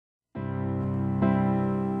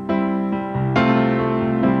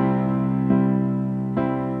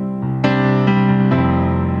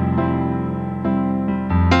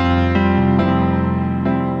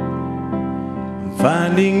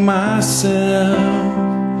myself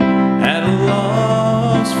at a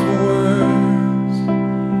loss for words.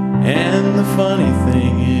 And the funny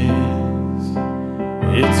thing is,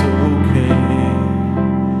 it's okay.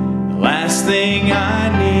 The last thing I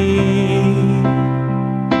need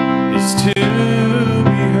is to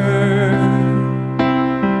be heard,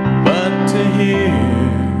 but to hear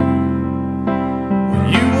what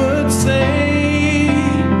you would say.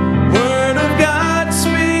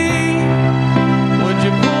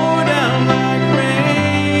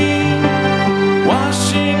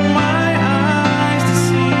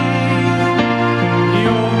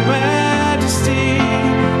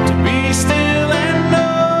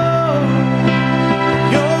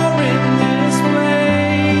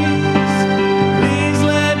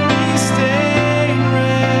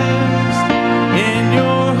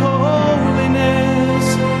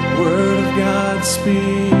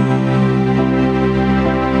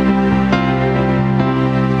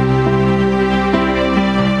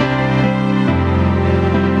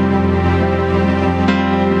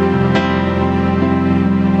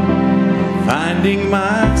 Finding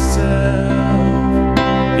myself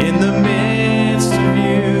in the midst of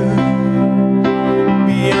you,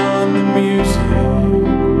 beyond the music,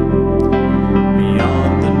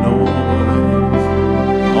 beyond the noise.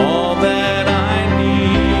 All that I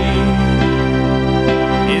need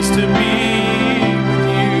is to be with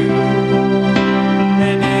you,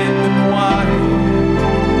 and in the quiet,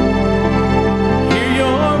 hear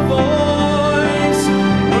your voice.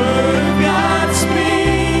 Word of God, speak.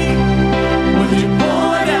 Would you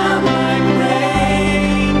pour down like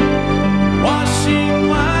rain, washing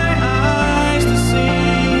my eyes to see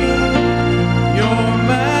your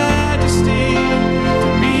majesty, to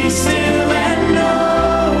be still and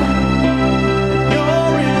know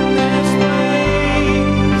you're in this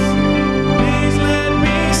place. Please let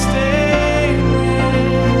me stay and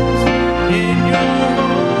rest in your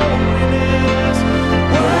holiness.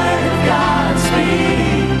 Word of God,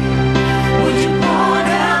 speak. Would you pour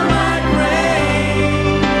down like rain,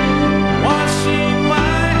 washing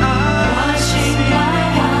my eyes to see your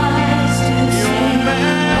majesty, be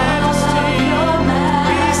still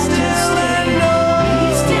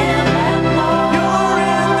and know you're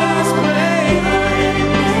in this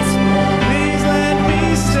place. Please let me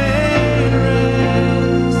stay and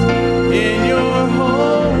rest in your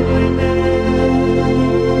holiness.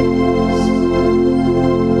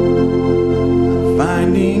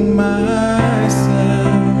 Finding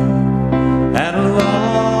myself at a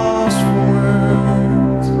loss for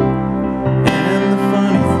words. And the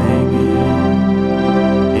funny thing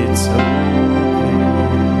is, it's okay.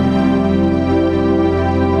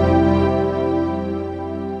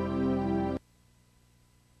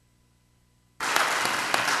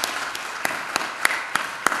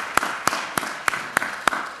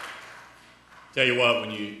 Tell you what,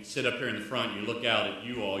 when you sit up here in the front, you look out at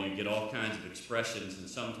you all, you get all kinds of expressions, and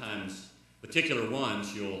sometimes particular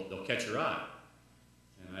ones they'll catch your eye.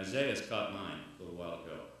 And Isaiah's caught mine a little while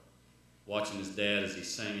ago, watching his dad as he's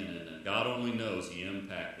singing, and God only knows the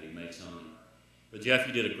impact that he makes on him. But Jeff,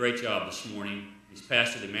 you did a great job this morning. He's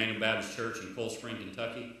pastor at Emmanuel Baptist Church in Cold Spring,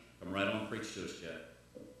 Kentucky. Come right on, preach to us, Jeff.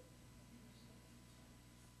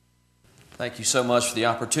 Thank you so much for the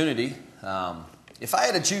opportunity. If I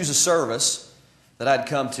had to choose a service that I'd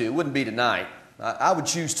come to, it wouldn't be tonight. I would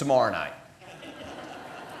choose tomorrow night.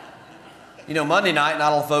 You know, Monday night,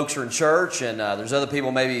 not all folks are in church, and there's other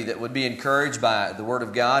people maybe that would be encouraged by the Word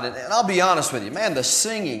of God. And I'll be honest with you, man, the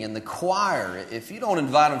singing and the choir, if you don't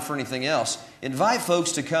invite them for anything else, invite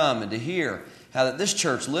folks to come and to hear how that this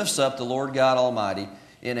church lifts up the Lord God Almighty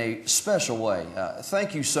in a special way.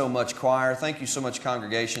 Thank you so much, choir. Thank you so much,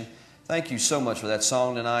 congregation. Thank you so much for that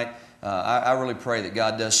song tonight. I really pray that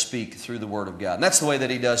God does speak through the Word of God. And that's the way that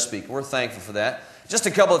He does speak. We're thankful for that. Just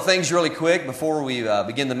a couple of things really quick before we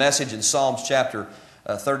begin the message in Psalms chapter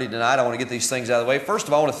 30 tonight. I want to get these things out of the way. First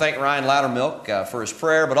of all, I want to thank Ryan Loudermilk for his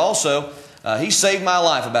prayer, but also he saved my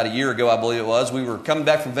life about a year ago, I believe it was. We were coming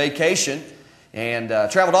back from vacation and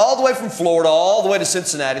traveled all the way from Florida all the way to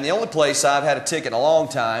Cincinnati. And the only place I've had a ticket in a long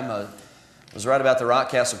time was right about the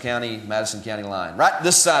Rockcastle County, Madison County line. Right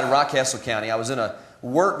this side of Rockcastle County, I was in a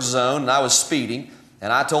work zone and I was speeding.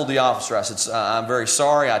 And I told the officer, I said, I'm very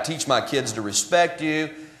sorry. I teach my kids to respect you.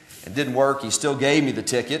 It didn't work. He still gave me the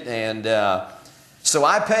ticket. And so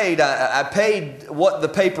I paid what the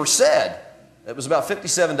paper said. It was about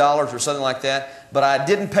 $57 or something like that. But I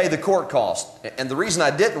didn't pay the court cost. And the reason I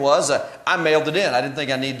didn't was I mailed it in. I didn't think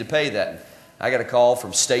I needed to pay that. I got a call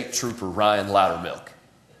from State Trooper Ryan Loudermilk.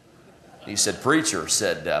 He said, preacher,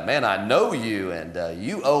 said, man, I know you and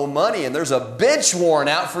you owe money and there's a bench warrant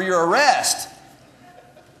out for your arrest.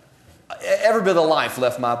 every bit of life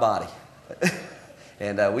left my body.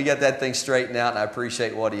 And we got that thing straightened out, and I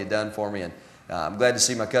appreciate what he had done for me. And I'm glad to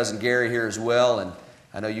see my cousin Gary here as well. And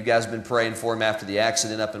I know you guys have been praying for him after the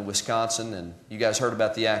accident up in Wisconsin. And you guys heard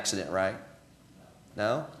about the accident, right?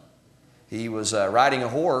 No? He was riding a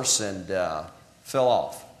horse and fell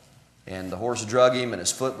off. And the horse drug him, and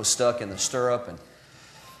his foot was stuck in the stirrup. And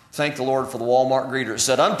thank the Lord for the Walmart greeter that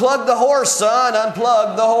said, "Unplug the horse, son,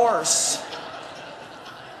 unplug the horse."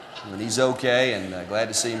 And he's okay, and glad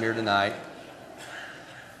to see him here tonight.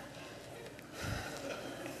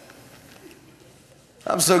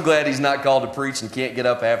 I'm so glad he's not called to preach and can't get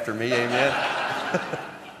up after me, amen.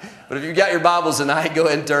 But if you've got your Bibles tonight, go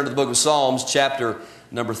ahead and turn to the book of Psalms, chapter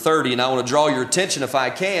number 30. And I want to draw your attention, if I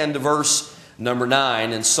can, to verse number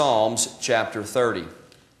 9 in Psalms chapter 30.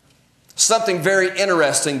 Something very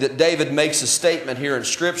interesting that David makes a statement here in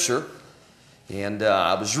Scripture. And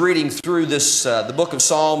I was reading through this, the book of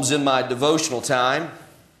Psalms in my devotional time.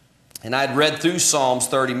 And I'd read through Psalms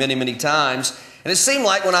 30 many, many times. And it seemed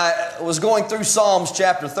like when I was going through Psalms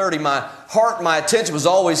chapter 30, my heart, my attention was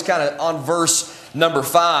always kind of on verse number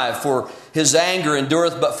 5. For his anger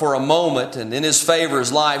endureth but for a moment, and in his favor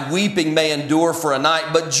is life. Weeping may endure for a night,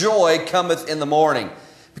 but joy cometh in the morning.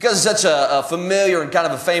 Because it's such a familiar and kind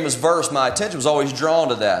of a famous verse, my attention was always drawn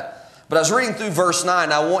to that. But I was reading through verse 9,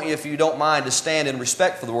 and I want you, if you don't mind, to stand in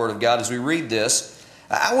respect for the Word of God as we read this.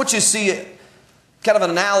 I want you to see kind of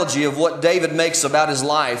an analogy of what David makes about his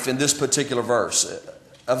life in this particular verse.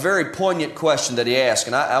 A very poignant question that he asks,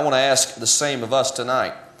 and I want to ask the same of us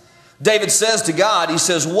tonight. David says to God, he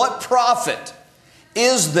says, "What profit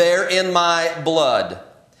is there in my blood?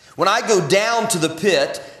 When I go down to the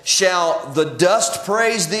pit, shall the dust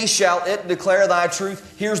praise thee? Shall it declare thy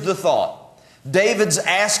truth?" Here's the thought. David's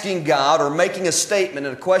asking God, or making a statement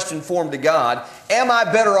in a question form to God, am I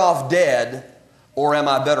better off dead, or am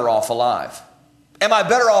I better off alive? Am I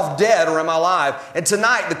better off dead, or am I alive? And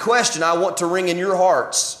tonight, the question I want to ring in your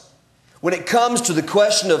hearts, when it comes to the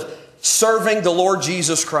question of serving the Lord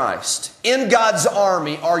Jesus Christ, in God's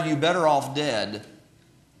army, are you better off dead,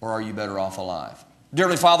 or are you better off alive?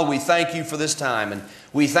 Dearly Father, we thank you for this time, and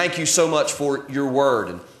we thank you so much for your word.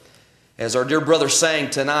 And as our dear brother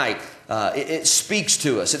sang tonight, it speaks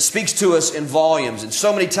to us. It speaks to us in volumes. And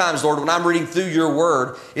so many times, Lord, when I'm reading through your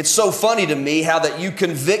word, it's so funny to me how that you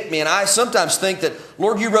convict me. And I sometimes think that,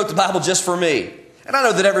 Lord, you wrote the Bible just for me. And I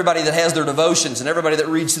know that everybody that has their devotions and everybody that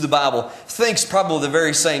reads through the Bible thinks probably the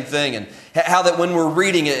very same thing. And how that when we're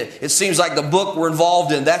reading it, it seems like the book we're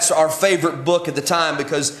involved in, that's our favorite book at the time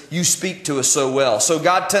because you speak to us so well. So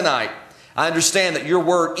God, tonight, I understand that your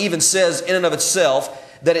word even says in and of itself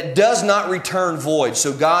that it does not return void.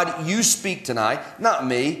 So God, you speak tonight, not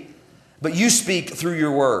me, but you speak through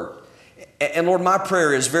your word. And Lord, my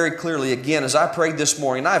prayer is very clearly, again, as I prayed this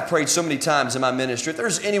morning, and I've prayed so many times in my ministry, if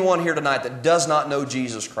there's anyone here tonight that does not know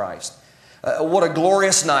Jesus Christ, what a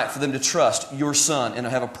glorious night for them to trust your Son and to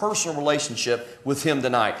have a personal relationship with Him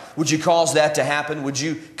tonight. Would you cause that to happen? Would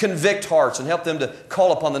you convict hearts and help them to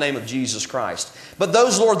call upon the name of Jesus Christ? But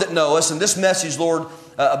those, Lord, that know us, and this message, Lord,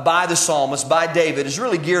 by the psalmist, by David, is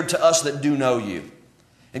really geared to us that do know you.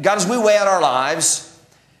 And God, as we weigh out our lives,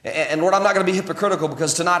 and Lord, I'm not going to be hypocritical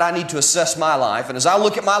because tonight I need to assess my life. And as I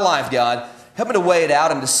look at my life, God, help me to weigh it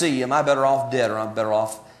out and to see, am I better off dead or am I better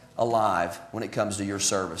off alive when it comes to your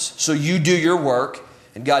service? So you do your work,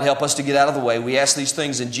 and God, help us to get out of the way. We ask these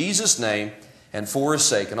things in Jesus' name and for His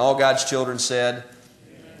sake. And all God's children said,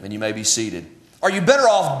 amen. And you may be seated. Are you better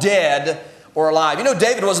off dead or alive? You know,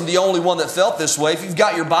 David wasn't the only one that felt this way. If you've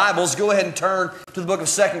got your Bibles, go ahead and turn to the book of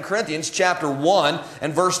 2 Corinthians chapter 1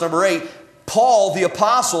 and verse number 8. Paul, the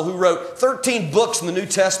apostle, who wrote 13 books in the New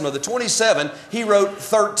Testament, of the 27, he wrote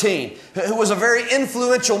 13, who was a very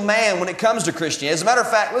influential man when it comes to Christianity. As a matter of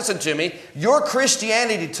fact, listen to me, your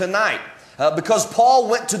Christianity tonight, because Paul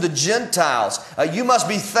went to the Gentiles, you must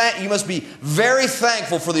be very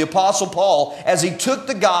thankful for the Apostle Paul as he took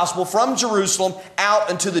the gospel from Jerusalem out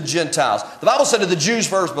into the Gentiles. The Bible said to the Jews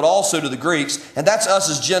first, but also to the Greeks, and that's us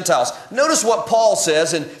as Gentiles. Notice what Paul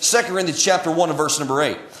says in 2 Corinthians chapter 1 and verse number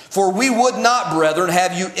 8. For we would not, brethren,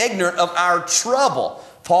 have you ignorant of our trouble.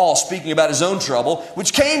 Paul speaking about his own trouble,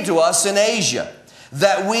 which came to us in Asia,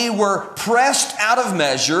 that we were pressed out of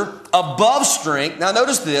measure, above strength. Now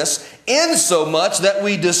notice this, insomuch that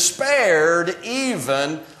we despaired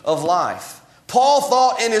even of life. Paul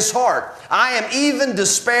thought in his heart, I am even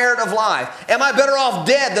despaired of life. Am I better off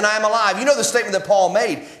dead than I am alive? You know the statement that Paul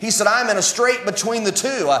made. He said, I'm in a strait between the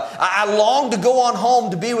two. I long to go on home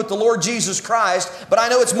to be with the Lord Jesus Christ, but I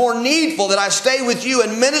know it's more needful that I stay with you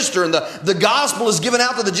and minister, and the gospel is given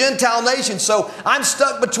out to the Gentile nations. So I'm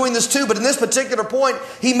stuck between this two. But in this particular point,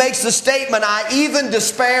 he makes the statement, I even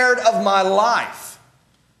despaired of my life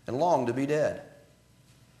and long to be dead.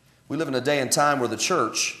 We live in a day and time where the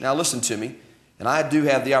church, now listen to me, and I do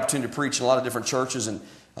have the opportunity to preach in a lot of different churches and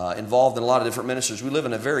involved in a lot of different ministries. We live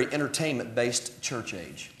in a very entertainment-based church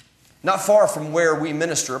age. Not far from where we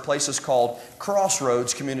minister, a place is called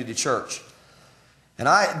Crossroads Community Church. And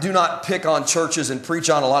I do not pick on churches and preach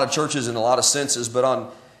on a lot of churches in a lot of senses, but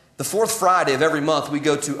on the fourth Friday of every month, we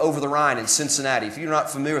go to Over the Rhine in Cincinnati. If you're not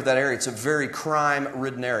familiar with that area, it's a very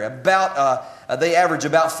crime-ridden area. They average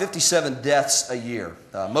about 57 deaths a year,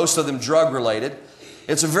 most of them drug-related.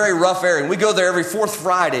 It's a very rough area, and we go there every fourth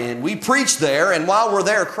Friday, and we preach there, and while we're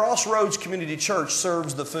there, Crossroads Community Church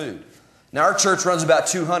serves the food. Now, our church runs about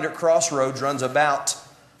 200. Crossroads runs about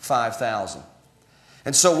 5,000.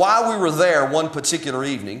 And so while we were there one particular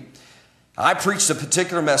evening, I preached a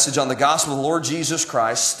particular message on the gospel of the Lord Jesus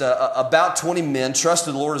Christ. About 20 men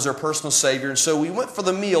trusted the Lord as their personal Savior, and so we went for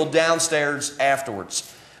the meal downstairs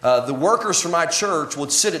afterwards. The workers from my church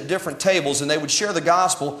would sit at different tables and they would share the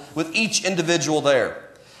gospel with each individual there.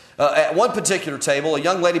 At one particular table, a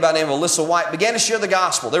young lady by the name of Alyssa White began to share the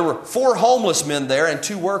gospel. There were 4 homeless men there and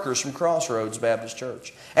 2 workers from Crossroads Baptist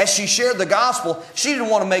Church. As she shared the gospel, she didn't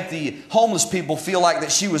want to make the homeless people feel like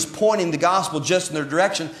that she was pointing the gospel just in their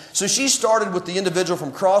direction. So she started with the individual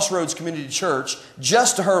from Crossroads Community Church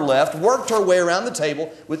just to her left, worked her way around the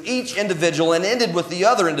table with each individual, and ended with the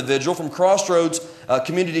other individual from Crossroads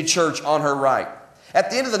Community Church on her right.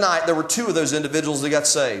 At the end of the night, there were 2 of those individuals that got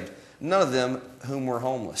saved. None of them whom were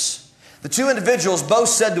homeless. The 2 individuals both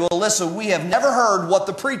said to Alyssa, we have never heard what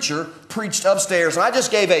the preacher preached upstairs. And I just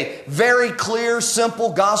gave a very clear,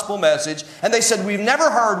 simple gospel message. And they said, we've never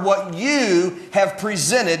heard what you have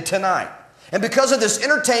presented tonight. And because of this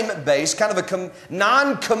entertainment-based, kind of a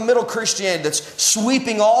non-committal Christianity that's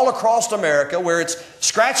sweeping all across America, where it's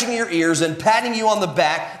scratching your ears and patting you on the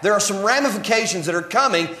back, there are some ramifications that are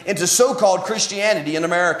coming into so-called Christianity in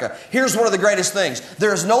America. Here's one of the greatest things.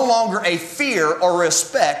 There is no longer a fear or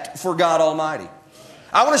respect for God Almighty.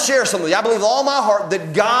 I want to share something with you. I believe with all my heart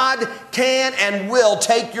that God can and will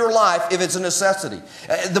take your life if it's a necessity.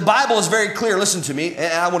 The Bible is very clear. Listen to me,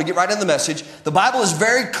 and I want to get right into the message. The Bible is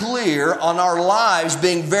very clear on our lives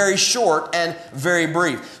being very short and very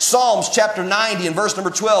brief. Psalms chapter 90 and verse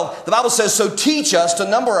number 12, the Bible says, so teach us to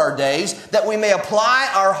number our days that we may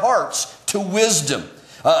apply our hearts to wisdom.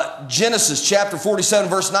 Genesis chapter 47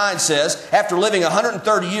 verse 9 says, after living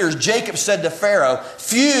 130 years, Jacob said to Pharaoh,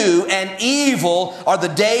 few and evil are the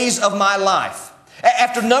days of my life.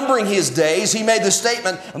 After numbering his days, he made the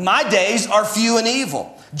statement, my days are few and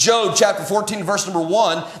evil. Job chapter 14 verse number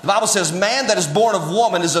 1, the Bible says, man that is born of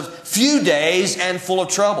woman is of few days and full of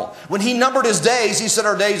trouble. When he numbered his days, he said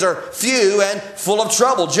our days are few and full of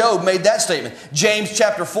trouble. Job made that statement. James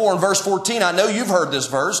chapter 4 and verse 14, I know you've heard this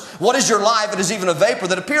verse. What is your life? It is even a vapor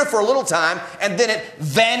that appeareth for a little time and then it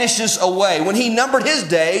vanishes away. When he numbered his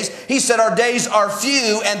days, he said our days are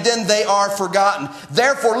few and then they are forgotten.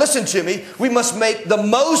 Therefore, listen to me, we must make the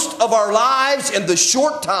most of our lives in the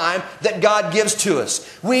short time that God gives to us.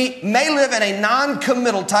 We may live in a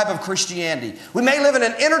non-committal type of Christianity. We may live in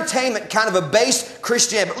an entertainment kind of a base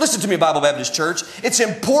Christianity. But listen to me, Bible Baptist Church. It's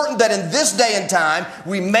important that in this day and time,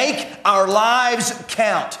 we make our lives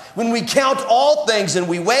count. When we count all things and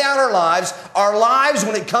we weigh out our lives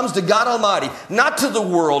when it comes to God Almighty, not to the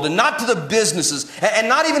world and not to the businesses and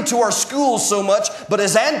not even to our schools so much, but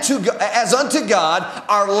as unto God,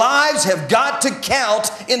 our lives have got to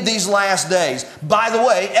count in these last days. By the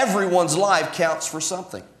way, everyone's life counts for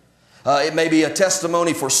something. It may be a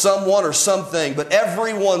testimony for someone or something, but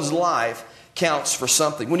everyone's life counts for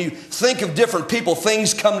something. When you think of different people,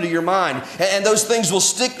 things come to your mind, and those things will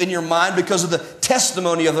stick in your mind because of the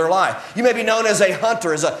testimony of their life. You may be known as a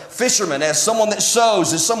hunter, as a fisherman, as someone that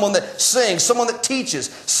sows, as someone that sings, someone that teaches,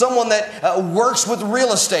 someone that works with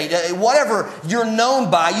real estate. Whatever you're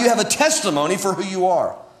known by, you have a testimony for who you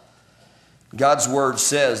are. God's Word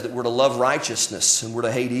says that we're to love righteousness and we're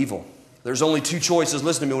to hate evil. There's only 2 choices,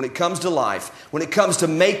 listen to me, when it comes to life, when it comes to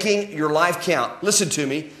making your life count. Listen to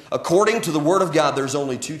me, according to the Word of God, there's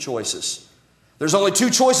only 2 choices. There's only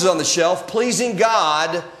 2 choices on the shelf, pleasing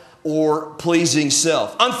God or pleasing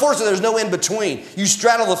self. Unfortunately, there's no in between. You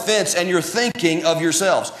straddle the fence and you're thinking of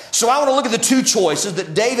yourselves. So I want to look at the two choices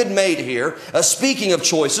that David made here. Speaking of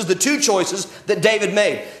choices, the two choices that David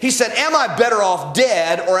made. He said, am I better off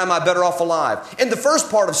dead or am I better off alive? In the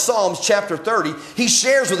first part of Psalms chapter 30, he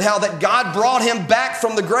shares with how that God brought him back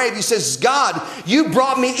from the grave. He says, God, you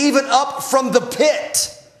brought me even up from the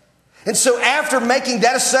pit. And so after making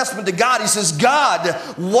that assessment to God, he says, God,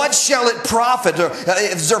 what shall it profit? Or,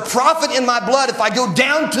 is there profit in my blood if I go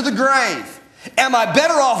down to the grave? Am I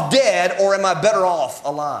better off dead or am I better off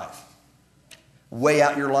alive? Weigh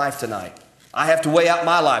out your life tonight. I have to weigh out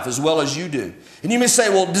my life as well as you do. And you may say,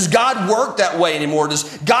 well, does God work that way anymore?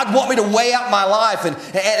 Does God want me to weigh out my life? And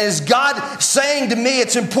is God saying to me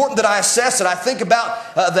it's important that I assess it? I think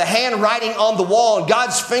about the handwriting on the wall and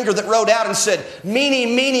God's finger that wrote out and said,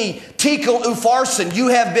 Mene, mene, tekel, upharsin. You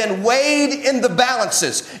have been weighed in the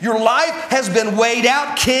balances. Your life has been weighed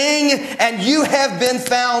out, king, and you have been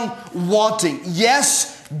found wanting.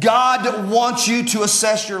 Yes, God wants you to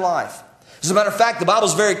assess your life. As a matter of fact, the Bible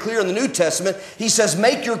is very clear in the New Testament. He says,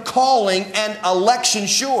 make your calling and election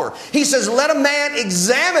sure. He says, let a man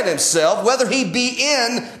examine himself whether he be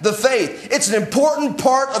in the faith. It's an important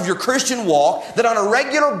part of your Christian walk that on a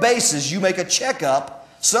regular basis you make a checkup,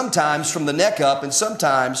 sometimes from the neck up and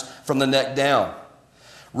sometimes from the neck down.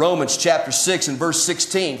 Romans chapter 6 and verse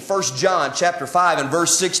 16, 1 John chapter 5 and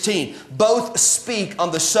verse 16, both speak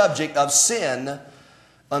on the subject of sin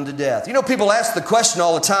unto death. You know, people ask the question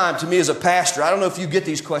all the time to me as a pastor. I don't know if you get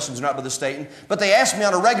these questions or not, Brother Staten, but they ask me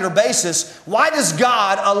on a regular basis, why does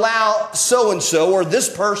God allow so-and-so or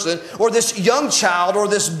this person or this young child or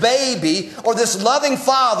this baby or this loving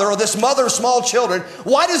father or this mother of small children,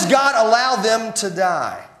 why does God allow them to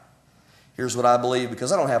die? Here's what I believe,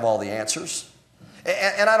 because I don't have all the answers.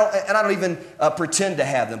 And I don't even pretend to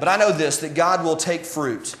have them. But I know this, that God will take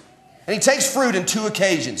fruit. And he takes fruit in two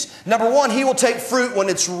occasions. Number one, he will take fruit when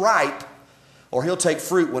it's ripe, or he'll take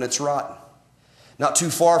fruit when it's rotten. Not too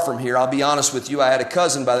far from here, I'll be honest with you, I had a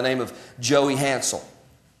cousin by the name of Joey Hansel.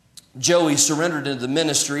 Joey surrendered into the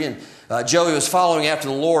ministry, and Joey was following after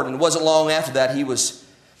the Lord, and it wasn't long after that he was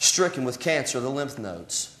stricken with cancer of the lymph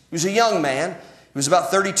nodes. He was a young man. He was about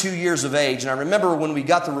 32 years of age, and I remember when we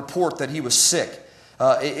got the report that he was sick.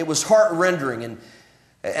 It was heart-rending,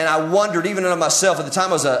 and I wondered, even in myself, at the time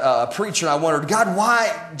I was a preacher, and I wondered, God,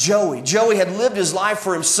 why Joey? Joey had lived his life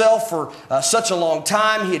for himself for such a long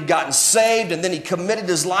time. He had gotten saved, and then he committed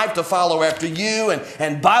his life to follow after you,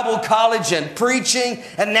 and Bible college and preaching,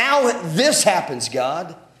 and now this happens,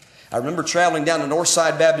 God. I remember traveling down to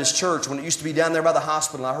Northside Baptist Church when it used to be down there by the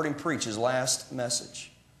hospital, and I heard him preach his last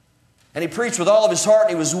message. And he preached with all of his heart, and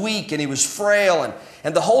he was weak, and he was frail,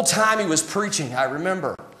 and the whole time he was preaching, I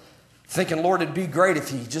remember thinking, Lord, it'd be great if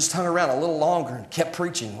he just hung around a little longer and kept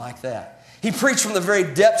preaching like that. He preached from the very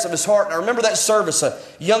depths of his heart. And I remember that service, a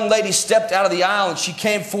young lady stepped out of the aisle and she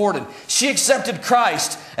came forward and she accepted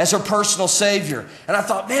Christ as her personal Savior. And I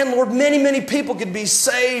thought, man, Lord, many, many people could be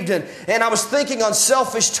saved. And I was thinking on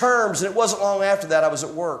selfish terms, and it wasn't long after that I was at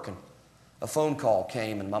work and a phone call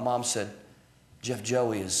came and my mom said, Jeff,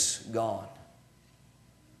 Joey is gone.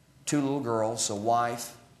 2 little girls, a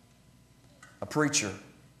wife, a preacher,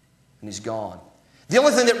 and he's gone. The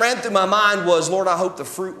only thing that ran through my mind was, Lord, I hope the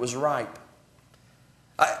fruit was ripe.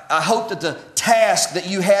 I hope that the task that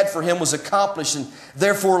you had for him was accomplished, and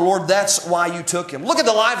therefore, Lord, that's why you took him. Look at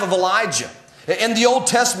the life of Elijah. In the Old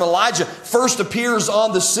Testament, Elijah first appears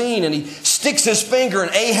on the scene, and he sticks his finger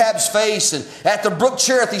in Ahab's face. And at the brook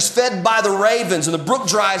Cherith, he's fed by the ravens, and the brook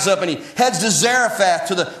dries up, and he heads to Zarephath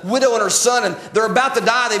to the widow and her son, and they're about to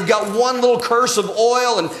die. They've got one little cruse of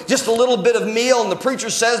oil and just a little bit of meal, and the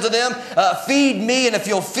preacher says to them, feed me, and if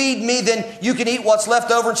you'll feed me, then you can eat what's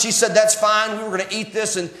left over. And she said, that's fine. We were going to eat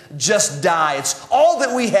this and just die. It's all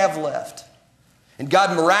that we have left. And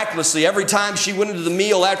God miraculously, every time she went into the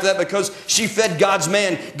meal after that, because she fed God's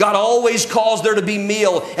man, God always caused there to be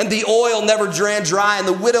meal, and the oil never ran dry, and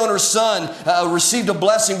the widow and her son received a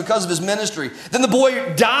blessing because of his ministry. Then the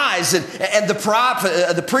boy dies, and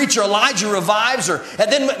the preacher Elijah revives her.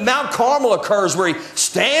 And then Mount Carmel occurs, where he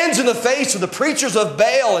stands in the face of the preachers of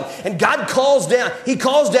Baal, and God calls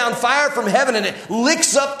down fire from heaven, and it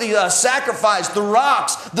licks up the sacrifice, the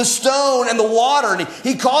rocks, the stone, and the water, and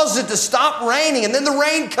he causes it to stop raining. And then the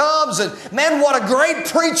rain comes, and man, what a great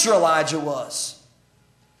preacher Elijah was.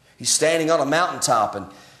 He's standing on a mountaintop, and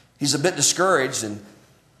he's a bit discouraged, and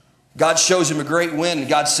God shows him a great wind, and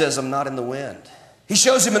God says, I'm not in the wind. He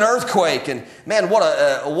shows him an earthquake, and man, what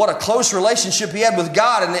a close relationship he had with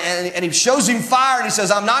God, and he shows him fire, and he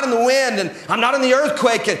says, I'm not in the wind, and I'm not in the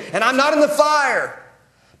earthquake, and I'm not in the fire,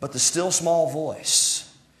 but the still small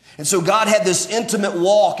voice. And so God had this intimate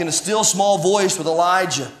walk in a still small voice with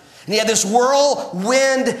Elijah. And he had this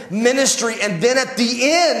whirlwind ministry, and then at the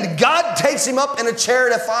end, God takes him up in a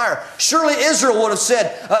chariot of fire. Surely Israel would have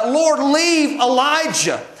said, Lord, leave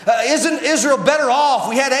Elijah. Isn't Israel better off?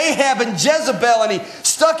 We had Ahab and Jezebel, and he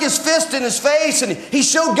stuck his fist in his face, and he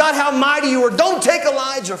showed God how mighty you were. Don't take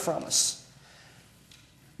Elijah from us.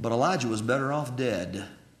 But Elijah was better off dead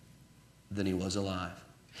than he was alive.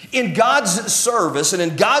 In God's service and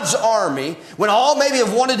in God's army, when all maybe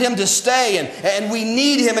have wanted him to stay and we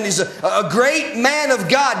need him and he's a great man of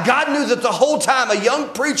God, God knew that the whole time a young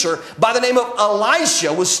preacher by the name of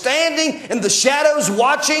Elisha was standing in the shadows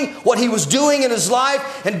watching what he was doing in his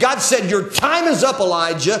life. And God said, your time is up,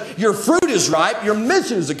 Elijah. Your fruit is ripe. Your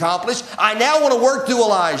mission is accomplished. I now want to work through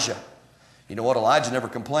Elijah. You know what? Elijah never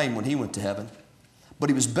complained when he went to heaven. But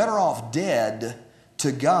he was better off dead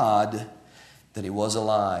to God than he was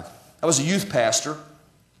alive. I was a youth pastor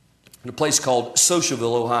in a place called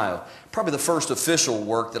Socialville, Ohio. Probably the first official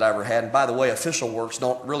work that I ever had. And by the way, official works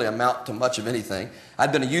don't really amount to much of anything.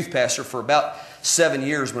 I'd been a youth pastor for about 7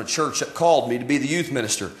 years when a church called me to be the youth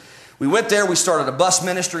minister. We went there, we started a bus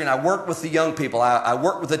ministry, and I worked with the young people. I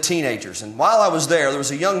worked with the teenagers. And while I was there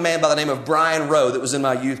was a young man by the name of Brian Rowe that was in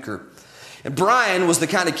my youth group. And Brian was the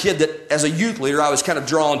kind of kid that, as a youth leader, I was kind of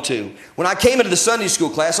drawn to. When I came into the Sunday school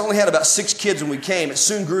class, I only had about 6 kids when we came. It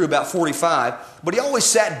soon grew to about 45. But he always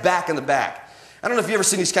sat back in the back. I don't know if you've ever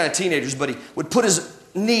seen these kind of teenagers, but he would put his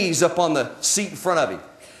knees up on the seat in front of him.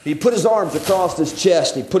 He'd put his arms across his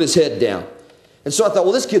chest, and he'd put his head down. And so I thought,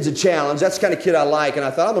 well, this kid's a challenge. That's the kind of kid I like. And I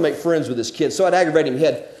thought, I'm going to make friends with this kid. So I'd aggravate him. He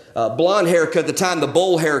had a blonde haircut. At the time, the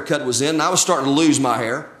bowl haircut was in, and I was starting to lose my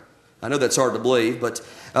hair. I know that's hard to believe, but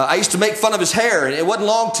I used to make fun of his hair, and it wasn't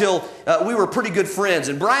long till we were pretty good friends.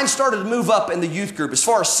 And Brian started to move up in the youth group as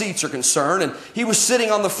far as seats are concerned, and he was sitting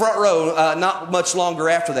on the front row not much longer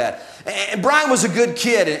after that. And Brian was a good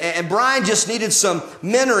kid, and Brian just needed some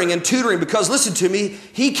mentoring and tutoring because, listen to me,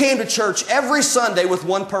 he came to church every Sunday with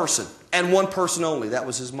one person, and one person only. That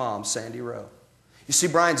was his mom, Sandy Rowe. You see,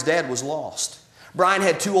 Brian's dad was lost. Brian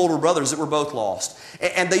had 2 older brothers that were both lost.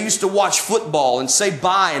 And they used to watch football and say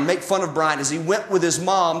bye and make fun of Brian as he went with his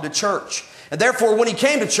mom to church. And therefore, when he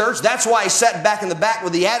came to church, that's why he sat back in the back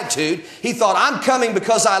with the attitude. He thought, I'm coming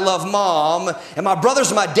because I love mom, and my brothers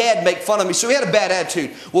and my dad make fun of me. So he had a bad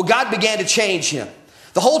attitude. Well, God began to change him.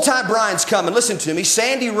 The whole time Brian's coming, listen to me,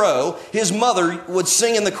 Sandy Rowe, his mother, would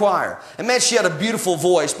sing in the choir. And man, she had a beautiful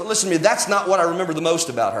voice, but listen to me, that's not what I remember the most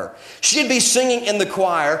about her. She'd be singing in the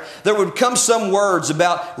choir. There would come some words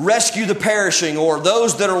about rescue the perishing or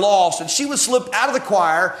those that are lost. And she would slip out of the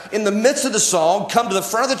choir in the midst of the song, come to the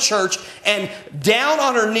front of the church, and down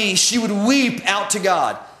on her knees, she would weep out to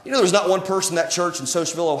God. You know, there was not one person in that church in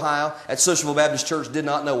Socialville, Ohio, at Socialville Baptist Church, did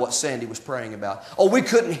not know what Sandy was praying about. Oh, we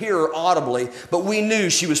couldn't hear her audibly, but we knew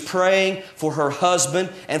she was praying for her husband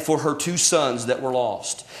and for her 2 sons that were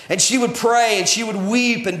lost. And she would pray and she would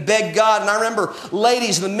weep and beg God. And I remember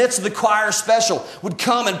ladies in the midst of the choir special would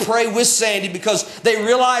come and pray with Sandy because they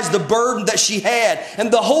realized the burden that she had.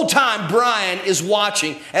 And the whole time Brian is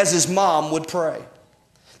watching as his mom would pray.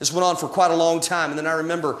 This went on for quite a long time, and then I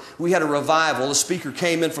remember we had a revival. A speaker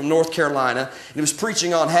came in from North Carolina, and he was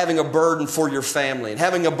preaching on having a burden for your family and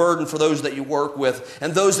having a burden for those that you work with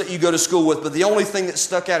and those that you go to school with. But the only thing that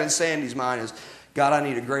stuck out in Sandy's mind is, God, I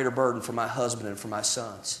need a greater burden for my husband and for my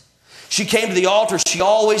sons. She came to the altar. She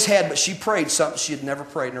always had, but she prayed something she had never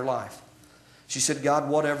prayed in her life. She said, God,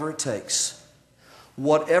 whatever it takes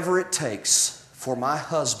for my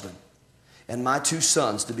husband and my 2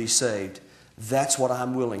 sons to be saved, that's what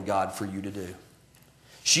I'm willing, God, for you to do.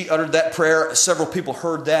 She uttered that prayer. Several people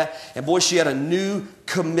heard that. And boy, she had a new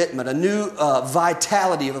commitment, a new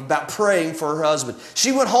vitality about praying for her husband.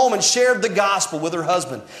 She went home and shared the gospel with her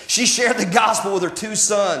husband. She shared the gospel with her 2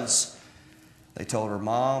 sons. They told her,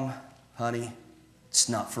 Mom, honey, it's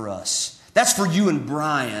not for us. That's for you and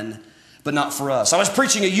Brian, but not for us. I was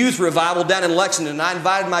preaching a youth revival down in Lexington, and I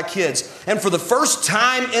invited my kids. And for the first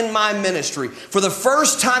time in my ministry,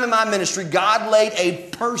 God laid a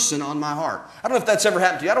person on my heart. I don't know if that's ever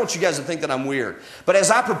happened to you. I don't want you guys to think that I'm weird. But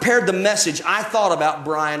as I prepared the message, I thought about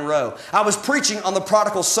Brian Rowe. I was preaching on the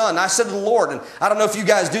prodigal son. I said to the Lord, and I don't know if you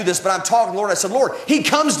guys do this, but I'm talking to the Lord. I said, Lord, he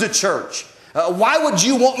comes to church. Why would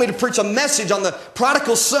you want me to preach a message on the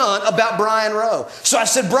prodigal son about Brian Rowe? So I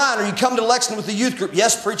said, Brian, are you coming to Lexington with the youth group?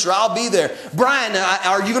 Yes, preacher, I'll be there. Brian,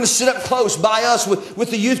 are you going to sit up close by us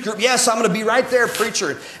with the youth group? Yes, I'm going to be right there,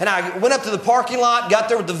 preacher. And I went up to the parking lot, got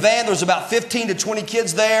there with the van. There was about 15 to 20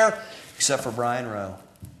 kids there, except for Brian Rowe.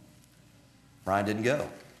 Brian didn't go.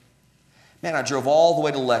 Man, I drove all the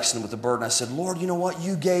way to Lexington with the burden. I said, Lord, you know what?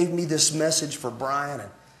 You gave me this message for Brian, and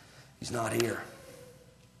He's not here.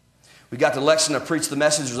 We got to Lexington, I preached the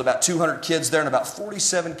message. There was about 200 kids there, and about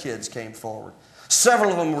 47 kids came forward.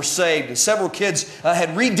 Several of them were saved, and several kids had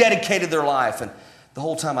rededicated their life. And the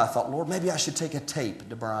whole time I thought, Lord, maybe I should take a tape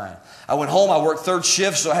to Brian. I went home, I worked third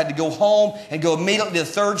shift, so I had to go home and go immediately to the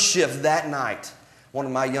third shift that night. One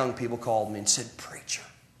of my young people called me and said, Preacher,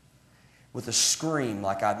 with a scream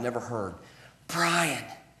like I've never heard, Brian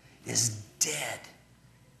is dead.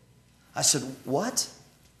 I said, what?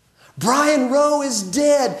 Brian Rowe is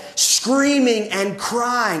dead, screaming and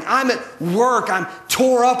crying. I'm at work, I'm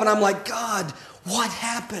tore up, and I'm like, God, what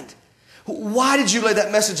happened? Why did you lay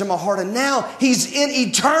that message on my heart? And now he's in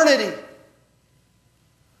eternity.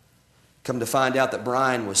 Come to find out that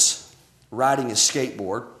Brian was riding his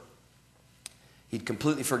skateboard. He'd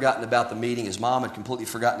completely forgotten about the meeting. His mom had completely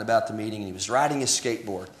forgotten about the meeting, and he was riding his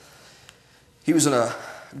skateboard. He was in a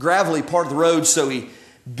gravelly part of the road, so he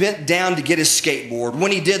bent down to get his skateboard.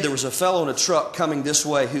 When he did, there was a fellow in a truck coming this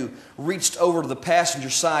way who reached over to the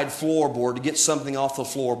passenger side floorboard to get something off the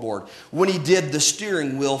floorboard. When he did, the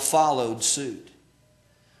steering wheel followed suit.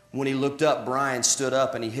 When he looked up, Brian stood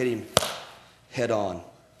up and he hit him head on.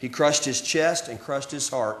 He crushed his chest and crushed his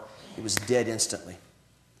heart. He was dead instantly.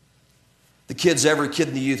 The kids, every kid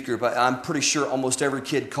in the youth group, I'm pretty sure almost every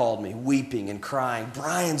kid called me, weeping and crying,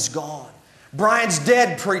 Brian's gone. Brian's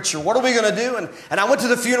dead, preacher. What are we going to do? And I went to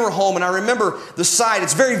the funeral home, and I remember the sight.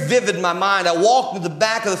 It's very vivid in my mind. I walked to the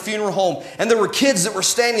back of the funeral home, and there were kids that were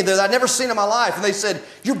standing there that I'd never seen in my life. And they said,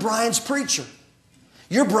 you're Brian's preacher.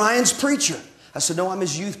 You're Brian's preacher. I said, no, I'm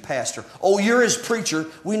his youth pastor. Oh, you're his preacher.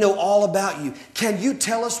 We know all about you. Can you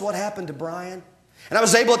tell us what happened to Brian? And I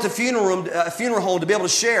was able at the funeral home to be able to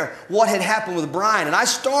share what had happened with Brian. And I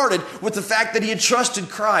started with the fact that he had trusted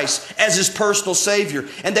Christ as his personal Savior.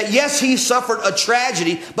 And that, yes, he suffered a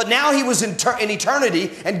tragedy, but now he was in eternity,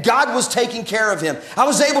 and God was taking care of him. I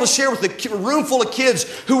was able to share with a room full of kids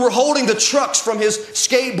who were holding the trucks from his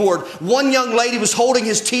skateboard. One young lady was holding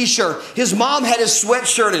his T-shirt. His mom had his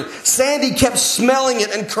sweatshirt, and Sandy kept smelling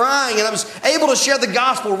it and crying. And I was able to share the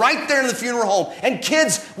gospel right there in the funeral home. And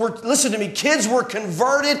kids were, listen to me, kids were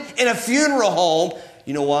converted in a funeral home.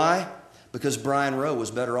 You know why? Because Brian Rowe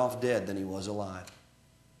was better off dead than he was alive.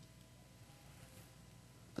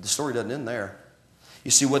 But the story doesn't end there.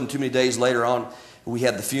 You see, it wasn't too many days later on, we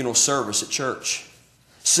had the funeral service at church.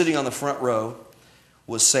 Sitting on the front row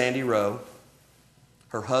was Sandy Rowe,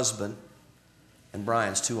 her husband, and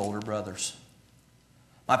Brian's two older brothers.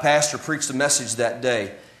 My pastor preached a message that day.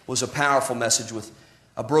 It was a powerful message with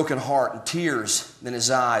a broken heart and tears in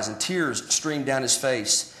his eyes, and tears streamed down his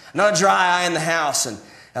face. Not a dry eye in the house. And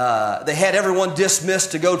they had everyone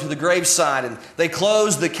dismissed to go to the graveside, and they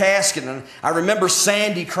closed the casket. And I remember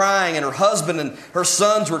Sandy crying, and her husband and her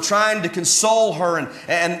sons were trying to console her,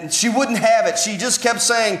 and she wouldn't have it. She just kept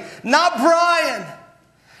saying, not Brian.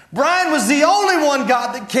 Brian was the only one,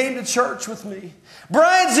 God, that came to church with me.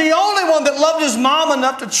 Brian's the only one that loved his mom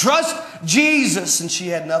enough to trust Jesus. And she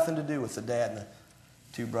had nothing to do with the dad and the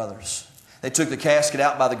two brothers. They took the casket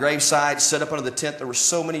out by the graveside, set up under the tent. There were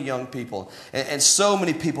so many young people and so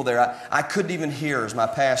many people there. I couldn't even hear as my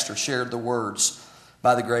pastor shared the words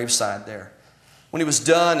by the graveside there. When he was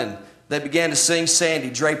done and they began to sing, Sandy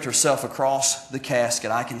draped herself across the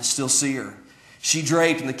casket. I can still see her. She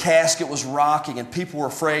draped, and the casket was rocking, and people were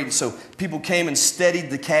afraid. So people came and steadied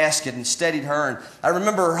the casket and steadied her. And I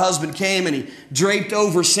remember her husband came, and he draped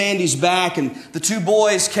over Sandy's back, and the two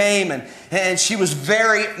boys came, and she was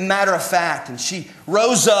very matter of fact. And she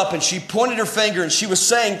rose up, and she pointed her finger, and she was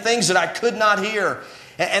saying things that I could not hear.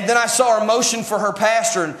 And then I saw her motion for her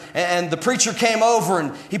pastor, and the preacher came over,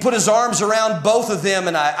 and he put his arms around both of them,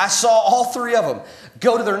 and I saw all three of them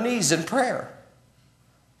go to their knees in prayer.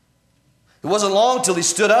 It wasn't long till he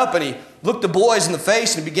stood up and he looked the boys in the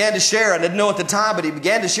face and he began to share. I didn't know at the time, but he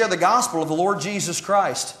began to share the gospel of the Lord Jesus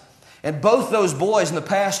Christ. And both those boys and the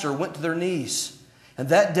pastor went to their knees. And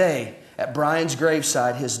that day, at Brian's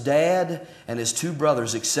graveside, his dad and his two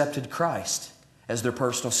brothers accepted Christ as their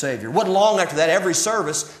personal Savior. It wasn't long after that, every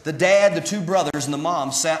service, the dad, the two brothers, and the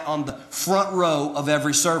mom sat on the front row of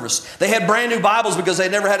every service. They had brand new Bibles because they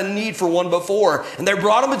never had a need for one before. And they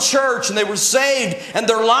brought them to church, and they were saved, and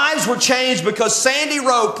their lives were changed because Sandy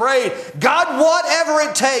Rowe prayed, God, whatever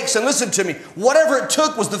it takes. And listen to me, whatever it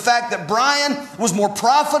took was the fact that Brian was more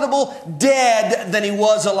profitable dead than he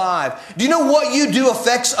was alive. Do you know what you do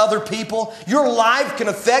affects other people? Your life can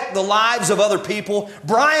affect the lives of other people.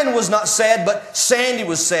 Brian was not sad, but Sandy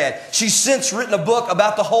was sad. She's since written a book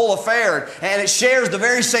about the whole affair, and it shares the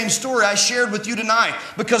very same story I shared with you tonight,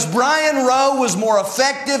 because Brian Rowe was more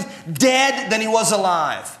effective dead than he was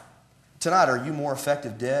alive. Tonight, are you more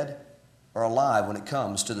effective dead are alive when it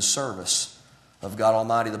comes to the service of God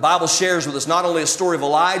Almighty. The Bible shares with us not only a story of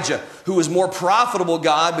Elijah, who was more profitable to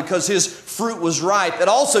God because his fruit was ripe. It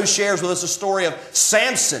also shares with us a story of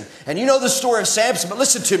Samson. And you know the story of Samson, but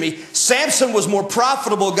listen to me. Samson was more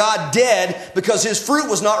profitable to God dead because his fruit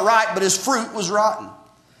was not ripe, but his fruit was rotten.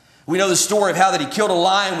 We know the story of how that he killed a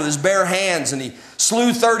lion with his bare hands, and he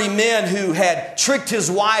slew 30 men who had tricked his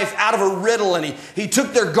wife out of a riddle, and he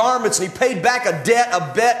took their garments and he paid back a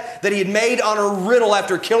bet that he had made on a riddle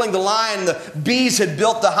after killing the lion. The bees had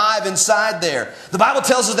built the hive inside there. The Bible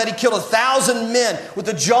tells us that he killed 1,000 men with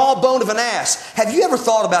the jawbone of an ass. Have you ever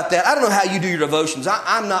thought about that? I don't know how you do your devotions.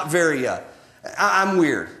 I'm not very, I'm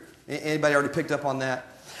weird. Anybody already picked up on that?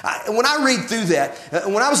 When I read through that,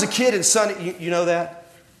 when I was a kid in Sunday, you know that?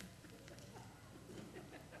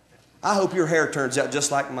 I hope your hair turns out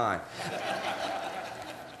just like mine.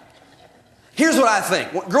 Here's what I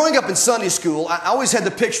think. Growing up in Sunday school, I always had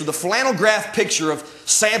the flannel graph picture of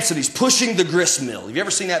Samson. He's pushing the grist mill. Have you ever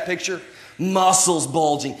seen that picture? Muscles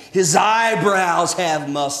bulging. His eyebrows have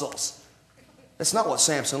muscles. That's not what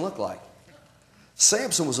Samson looked like.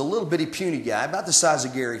 Samson was a little bitty puny guy, about the size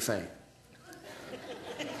of Gary Fain.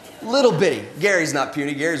 Little bitty. Gary's not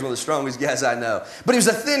puny. Gary's one of the strongest guys I know. But he was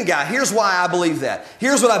a thin guy. Here's why I believe that.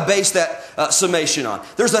 Here's what I base that summation on.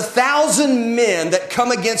 There's 1,000 men that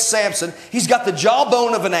come against Samson. He's got the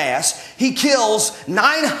jawbone of an ass. He kills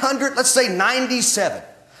 900, let's say 97.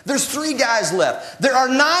 There's 3 guys left. There are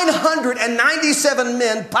 997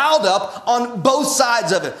 men piled up on both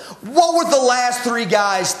sides of it. What were the last 3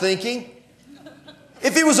 guys thinking?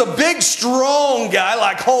 If he was a big, strong guy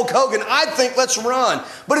like Hulk Hogan, I'd think, let's run.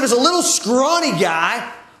 But if he was a little scrawny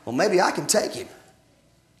guy, well, maybe I can take him.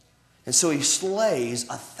 And so he slays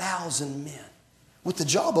 1,000 men with the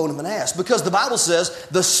jawbone of an ass, because the Bible says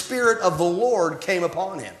the Spirit of the Lord came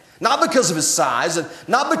upon him. Not because of his size and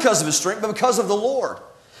not because of his strength, but because of the Lord.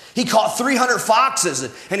 He caught 300 foxes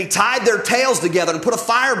and he tied their tails together and put a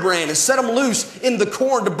firebrand and set them loose in the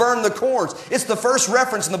corn to burn the corns. It's the first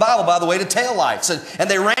reference in the Bible, by the way, to tail lights. And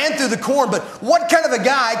they ran through the corn, but what kind of a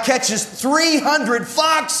guy catches 300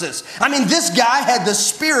 foxes? I mean, this guy had the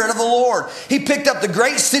Spirit of the Lord. He picked up the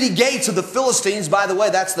great city gates of the Philistines. By the way,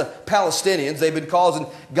 that's the Palestinians. They've been causing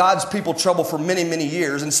God's people trouble for many, many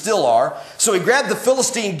years and still are. So he grabbed the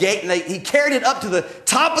Philistine gate and he carried it up to the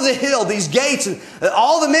top of the hill, these gates, and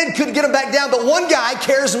all the men couldn't get him back down, but one guy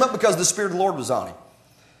carries him up because the Spirit of the Lord was on him.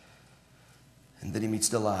 And then he meets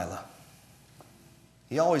Delilah.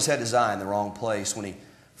 He always had his eye in the wrong place. When he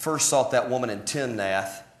first sought that woman in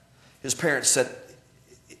Timnath, his parents said,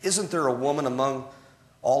 isn't there a woman among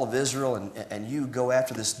all of Israel and you go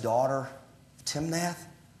after this daughter of Timnath?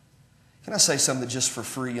 Can I say something just for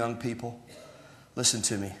free, young people? Listen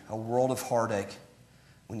to me. A world of heartache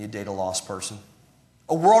when you date a lost person.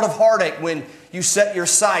 A world of heartache when you set your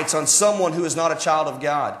sights on someone who is not a child of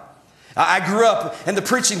God. I grew up, and the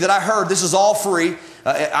preaching that I heard, this is all free.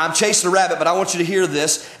 I'm chasing a rabbit, but I want you to hear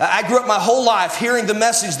this. I grew up my whole life hearing the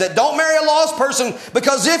message that don't marry a lost person,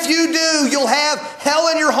 because if you do, you'll have hell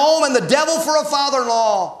in your home and the devil for a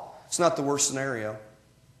father-in-law. It's not the worst scenario.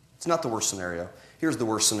 It's not the worst scenario. Here's the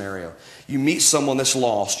worst scenario. You meet someone that's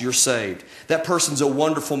lost. You're saved. That person's a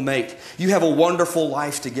wonderful mate. You have a wonderful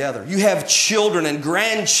life together. You have children and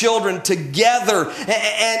grandchildren together.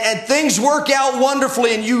 And things work out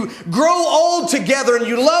wonderfully. And you grow old together. And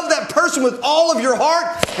you love that person with all of your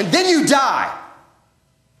heart. And then you die.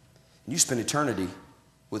 And you spend eternity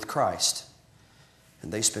with Christ.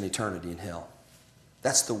 And they spend eternity in hell.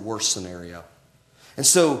 That's the worst scenario. And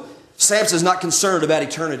so Samson's not concerned about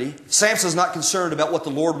eternity. Samson's not concerned about what the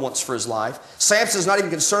Lord wants for his life. Samson's not even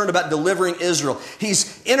concerned about delivering Israel.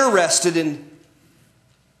 He's interested in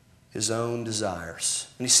his own desires.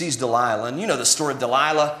 And he sees Delilah. And you know the story of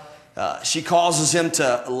Delilah. She causes him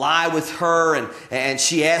to lie with her. And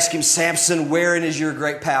she asks him, Samson, wherein is your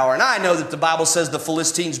great power? And I know that the Bible says the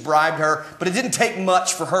Philistines bribed her. But it didn't take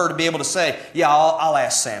much for her to be able to say, yeah, I'll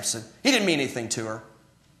ask Samson. He didn't mean anything to her.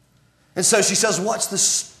 And so she says, what's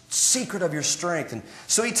the secret of your strength? And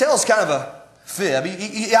so he tells kind of a fib.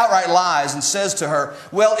 He outright lies and says to her,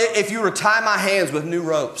 well, if you were to tie my hands with new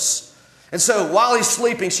ropes. And so while he's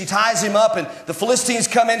sleeping, she ties him up and the Philistines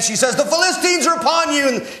come in. She says, the Philistines are upon you.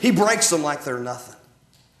 And he breaks them like they're nothing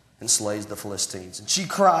and slays the Philistines. And she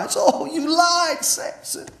cries, oh, you lied,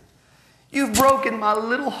 Samson. You've broken my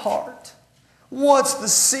little heart. What's the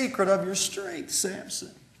secret of your strength,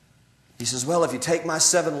 Samson? He says, well, if you take my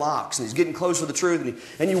 7 locks, and he's getting closer to the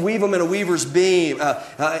truth, and you weave them in a weaver's beam,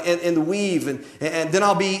 in the weave, and then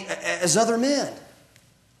I'll be as other men.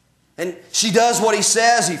 And she does what he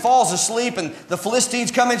says. He falls asleep, and the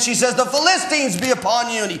Philistines come in. She says, the Philistines be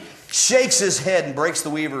upon you. And he shakes his head and breaks the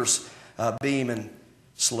weaver's beam and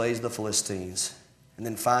slays the Philistines. And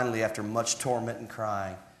then finally, after much torment and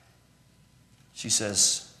crying, she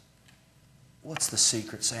says, "What's the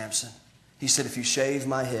secret, Samson?" He said, "If you shave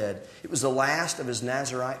my head." It was the last of his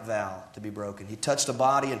Nazirite vow to be broken. He touched a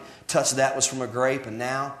body and touched that was from a grape, and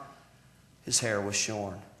now his hair was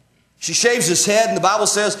shorn. She shaves his head, and the Bible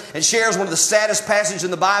says, and shares one of the saddest passages in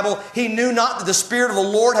the Bible. He knew not that the Spirit of the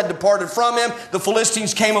Lord had departed from him. The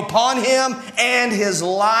Philistines came upon him, and his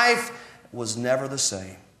life was never the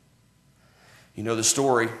same. You know the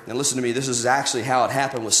story, and listen to me, this is actually how it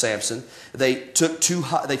happened with Samson. They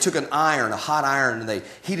took an iron, a hot iron, and they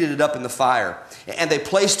heated it up in the fire. And they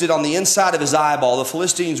placed it on the inside of his eyeball. The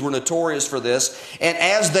Philistines were notorious for this. And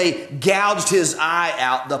as they gouged his eye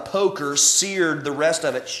out, the poker seared the rest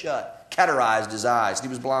of it shut, cauterized his eyes. He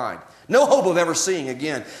was blind. No hope of ever seeing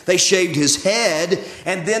again. They shaved his head,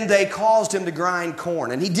 and then they caused him to grind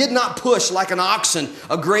corn. And he did not push like an oxen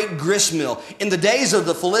a great grist mill. In the days of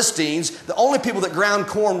the Philistines, the only people that ground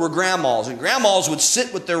corn were grandmas. And grandmas would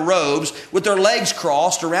sit with their robes, with their legs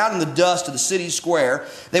crossed, around in the dust of the city square.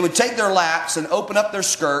 They would take their laps and open up their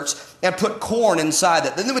skirts and put corn inside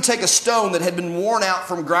that. Then they would take a stone that had been worn out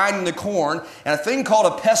from grinding the corn and a thing called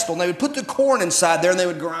a pestle, and they would put the corn inside there and they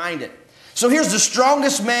would grind it. So here's the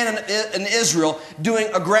strongest man in Israel doing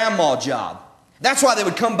a grandma job. That's why they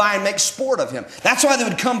would come by and make sport of him. That's why they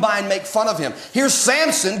would come by and make fun of him. Here's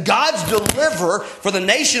Samson, God's deliverer for the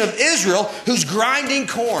nation of Israel, who's grinding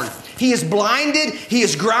corn. He is blinded, he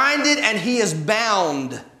is grinded, and he is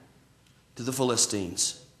bound to the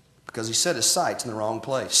Philistines because he set his sights in the wrong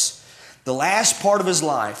place. The last part of his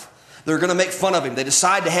life, they're going to make fun of him. They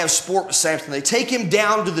decide to have sport with Samson. They take him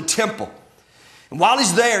down to the temple. And while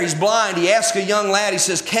he's there, he's blind. He asks a young lad, he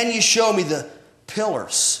says, "Can you show me the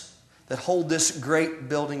pillars that hold this great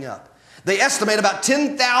building up?" They estimate about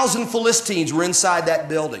 10,000 Philistines were inside that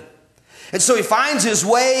building. And so he finds his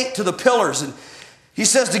way to the pillars. And he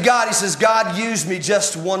says to God, he says, "God, use me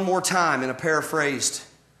just one more time," in a paraphrased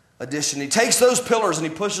edition. He takes those pillars and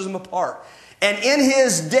he pushes them apart. And in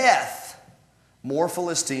his death, more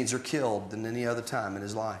Philistines are killed than any other time in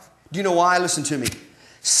his life. Do you know why? Listen to me.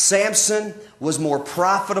 Samson was more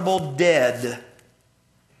profitable dead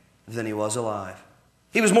than he was alive.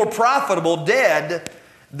 He was more profitable dead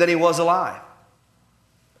than he was alive.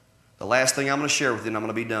 The last thing I'm going to share with you, and I'm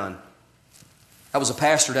going to be done. I was a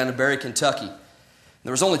pastor down in Barry, Kentucky.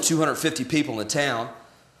 There was only 250 people in the town.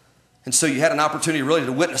 And so you had an opportunity really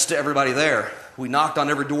to witness to everybody there. We knocked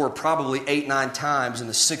on every door probably 8-9 times in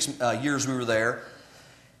the 6 years we were there.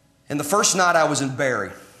 And the first night I was in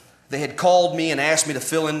Barry, they had called me and asked me to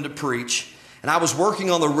fill in to preach. And I was working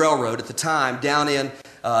on the railroad at the time down in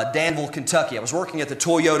Danville, Kentucky. I was working at the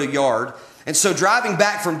Toyota yard. And so driving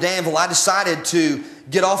back from Danville, I decided to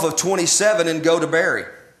get off of 27 and go to Barry.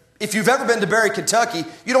 If you've ever been to Barry, Kentucky,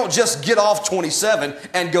 you don't just get off 27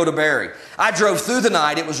 and go to Barry. I drove through the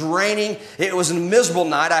night. It was raining. It was a miserable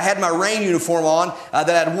night. I had my rain uniform on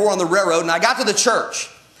that I wore on the railroad. And I got to the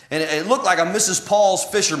church. And it looked like a Mrs. Paul's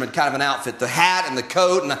fisherman kind of an outfit, the hat and the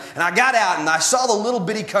coat. And I got out and I saw the little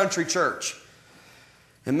bitty country church.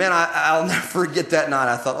 And man, I'll never forget that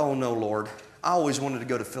night. I thought, oh no, Lord, I always wanted to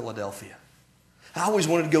go to Philadelphia. I always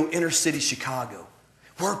wanted to go inner city Chicago,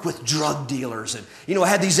 work with drug dealers. And, you know, I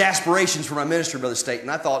had these aspirations for my ministry, Brother State.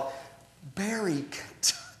 And I thought, Barry,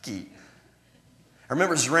 Kentucky. I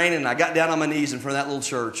remember it was raining and I got down on my knees in front of that little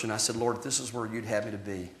church. And I said, Lord, if this is where you'd have me to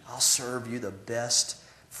be, I'll serve you the best.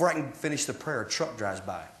 Before I can finish the prayer, a truck drives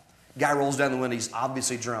by. Guy rolls down the window. He's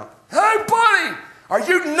obviously drunk. "Hey, buddy, are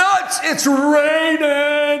you nuts? It's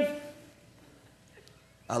raining."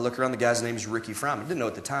 I look around. The guy's name is Ricky Fryman. Didn't know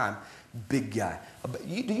at the time. Big guy.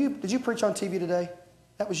 Did you preach on TV today?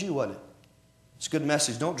 That was you, wasn't it? It's a good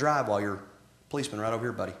message. Don't drive while you're a policeman right over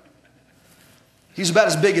here, buddy. He's about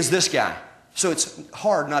as big as this guy. So it's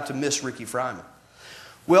hard not to miss Ricky Fryman.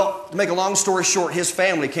 Well, to make a long story short, his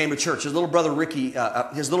family came to church. His little brother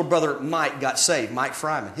his little brother Mike got saved, Mike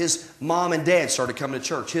Fryman. His mom and dad started coming to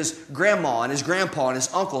church. His grandma and his grandpa and his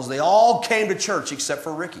uncles, they all came to church except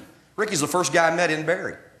for Ricky. Ricky's the first guy I met in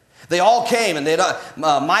Barry. They all came, and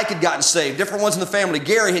Mike had gotten saved. Different ones in the family.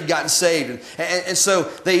 Gary had gotten saved. And so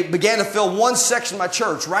they began to fill one section of my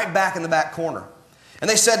church right back in the back corner. And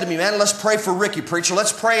they said to me, "Man, let's pray for Ricky, preacher.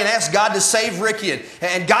 Let's pray and ask God to save Ricky.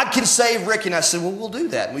 And God can save Ricky." And I said, "Well, we'll do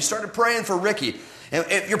that." And we started praying for Ricky. And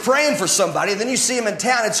if you're praying for somebody, and then you see him in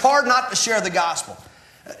town, it's hard not to share the gospel.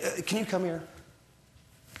 Can you come here?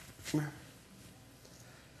 Come here.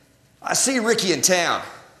 I see Ricky in town.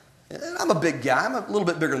 And I'm a big guy. I'm a little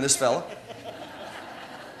bit bigger than this fella.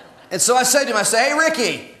 And so I say to him, I say, "Hey,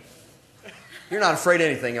 Ricky, You're not afraid of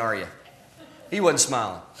anything, are you? He wasn't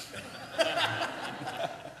smiling.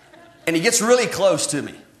 And he gets really close to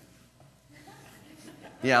me.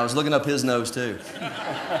 Yeah, I was looking up his nose too.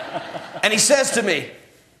 And he says to me,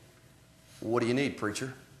 what do you need,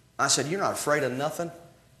 preacher? I said, you're not afraid of nothing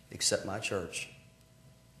except my church.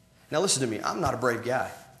 Now listen to me, I'm not a brave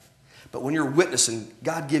guy. But when you're witnessing,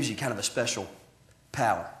 God gives you kind of a special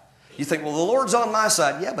power. You think, well, the Lord's on my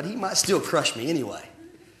side. Yeah, but he might still crush me anyway.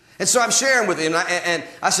 And so I'm sharing with him, and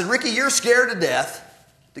I said, Ricky, you're scared to death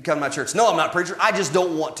to come to my church. No, I'm not, preacher. I just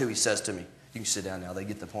don't want to, he says to me. You can sit down now. They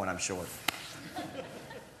get the point, I'm sure.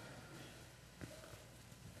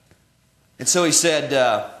 And so he said,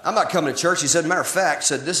 I'm not coming to church. He said, matter of fact,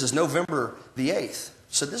 said, this is November the 8th.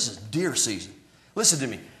 Said, this is deer season. Listen to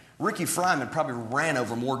me. Ricky Fryman probably ran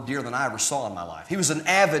over more deer than I ever saw in my life. He was an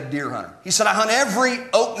avid deer hunter. He said, I hunt every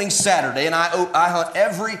opening Saturday, and I hunt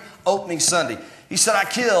every opening Sunday. He said, I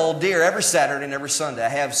kill deer every Saturday and every Sunday. I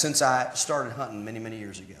have since I started hunting many, many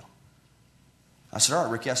years ago. I said, all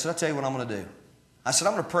right, Ricky. I said, I'll tell you what I'm going to do. I said,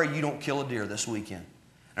 I'm going to pray you don't kill a deer this weekend.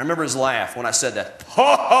 I remember his laugh when I said that.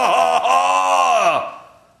 Ha, ha, ha, ha!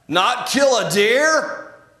 Not kill a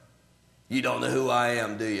deer? You don't know who I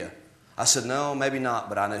am, do you? I said, no, maybe not,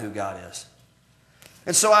 but I know who God is.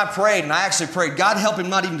 And so I prayed, and I actually prayed, God, help him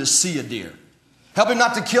not even to see a deer. Help him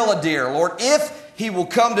not to kill a deer, Lord, if he will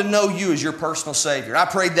come to know you as your personal Savior. I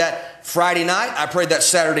prayed that Friday night. I prayed that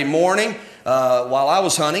Saturday morning while I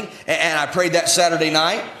was hunting, and I prayed that Saturday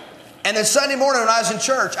night. And then Sunday morning when I was in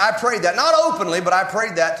church, I prayed that. Not openly, but I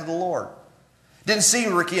prayed that to the Lord. Didn't see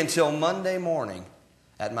Ricky until Monday morning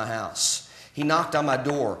at my house. He knocked on my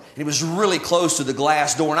door, and he was really close to the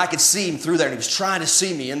glass door, and I could see him through there, and he was trying to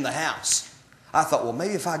see me in the house. I thought, well,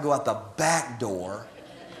 maybe if I go out the back door,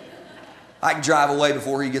 I can drive away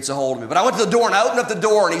before he gets a hold of me. But I went to the door, and I opened up the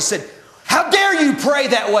door, and he said, how dare you pray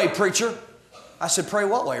that way, preacher? I said, pray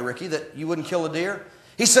what way, Ricky, that you wouldn't kill a deer?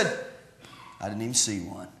 He said, I didn't even see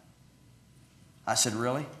one. I said,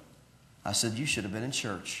 really? I said, you should have been in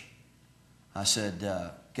church. I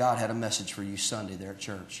said, God had a message for you Sunday there at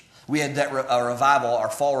church. We had that revival, our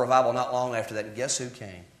fall revival, not long after that, and guess who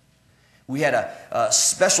came? We had a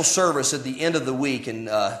special service at the end of the week, and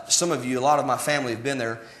some of you, a lot of my family have been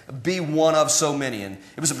there, be one of so many. And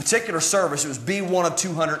it was a particular service. It was be one of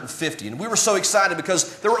 250. And we were so excited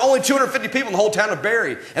because there were only 250 people in the whole town of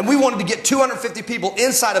Barry, and we wanted to get 250 people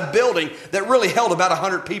inside a building that really held about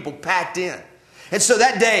 100 people packed in. And so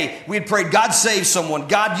that day, we had prayed, God save someone.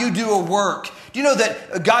 God, you do a work. Do you know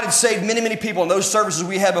that God had saved many, many people in those services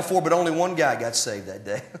we had before, but only one guy got saved that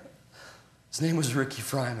day? His name was Ricky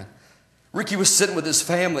Fryman. Ricky was sitting with his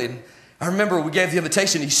family, and I remember we gave the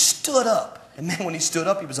invitation. He stood up. And man, when he stood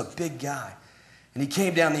up, he was a big guy. And he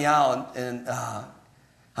came down the aisle, and I'll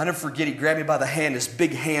never forget, he grabbed me by the hand, his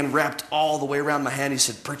big hand wrapped all the way around my hand. He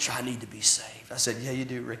said, preacher, I need to be saved. I said, yeah, you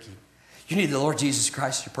do, Ricky. You need the Lord Jesus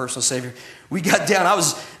Christ, your personal Savior. We got down. I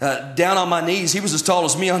was down on my knees. He was as tall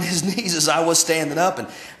as me on his knees as I was standing up. And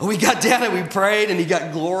we got down and we prayed, and he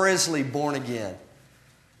got gloriously born again.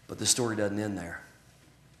 But the story doesn't end there.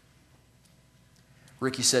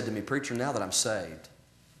 Ricky said to me, preacher, now that I'm saved,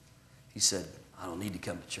 he said, I don't need to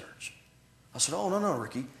come to church. I said, oh, no,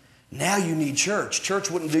 Ricky. Now you need church. Church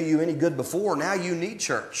wouldn't do you any good before. Now you need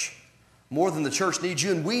church. More than the church needs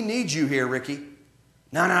you, and we need you here, Ricky.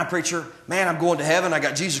 No, preacher, man, I'm going to heaven. I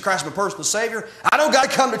got Jesus Christ, my personal Savior. I don't got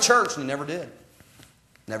to come to church. And he never did.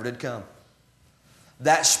 Never did come.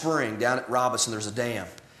 That spring down at Robinson, there's a dam.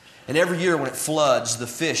 And every year when it floods, the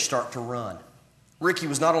fish start to run. Ricky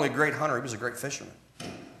was not only a great hunter, he was a great fisherman.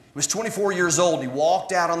 He was 24 years old. He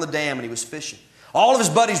walked out on the dam and he was fishing. All of his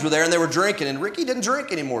buddies were there and they were drinking. And Ricky didn't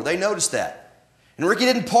drink anymore. They noticed that. And Ricky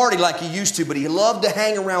didn't party like he used to, but he loved to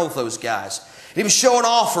hang around with those guys. And he was showing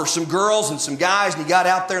off for some girls and some guys, and he got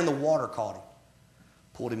out there and the water caught him.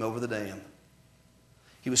 Pulled him over the dam.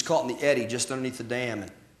 He was caught in the eddy just underneath the dam.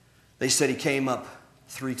 And they said he came up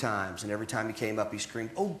 3 times. And every time he came up, he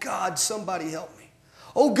screamed, oh, God, somebody help me.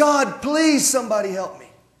 Oh, God, please, somebody help me.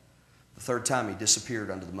 The 3rd time, he disappeared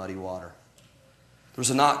under the muddy water. There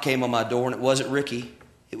was a knock came on my door, and it wasn't Ricky.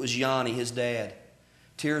 It was Yanni, his dad.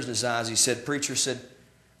 Tears in his eyes. He said, preacher said,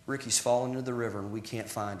 Ricky's fallen into the river, and we can't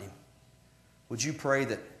find him. Would you pray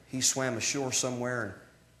that he swam ashore somewhere and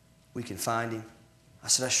we can find him? I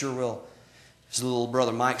said, I sure will. His little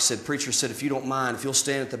brother Mike said, preacher said, if you don't mind, if you'll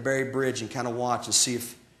stand at the Barry Bridge and kind of watch and see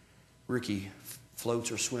if Ricky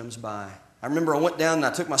floats or swims by. I remember I went down and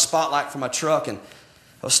I took my spotlight from my truck and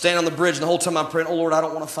I was standing on the bridge, and the whole time I'm praying, oh, Lord, I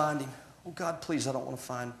don't want to find him. Oh, God, please, I don't want to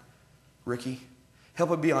find Ricky.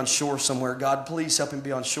 Help him be on shore somewhere. God, please help him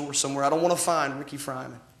be on shore somewhere. I don't want to find Ricky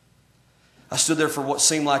Fryman. I stood there for what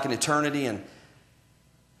seemed like an eternity, and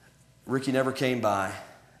Ricky never came by.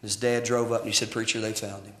 His dad drove up and he said, "Preacher, they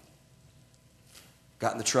found him."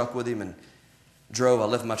 Got in the truck with him and drove. I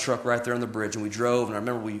left my truck right there on the bridge and we drove. And I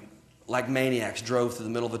remember we, like maniacs, drove through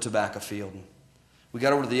the middle of a tobacco field. And we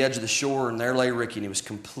got over to the edge of the shore and there lay Ricky and he was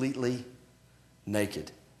completely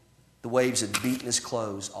naked. The waves had beaten his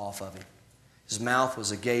clothes off of him. His mouth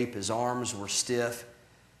was agape. His arms were stiff.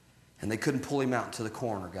 And they couldn't pull him out until the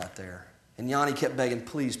coroner got there. And Yanni kept begging,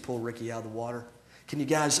 "Please pull Ricky out of the water. Can you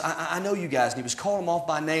guys, I know you guys." And he was calling them off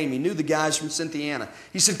by name. He knew the guys from Cynthiana.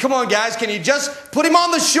 He said, "Come on, guys, can you just put him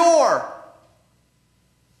on the shore?"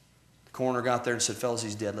 The coroner got there and said, "Fellas,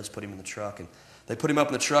 he's dead. Let's put him in the truck." And they put him up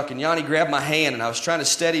in the truck, and Yanni grabbed my hand, and I was trying to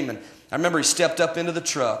steady him. And I remember he stepped up into the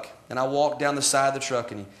truck, and I walked down the side of the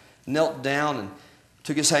truck, and he knelt down and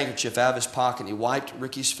took his handkerchief out of his pocket, and he wiped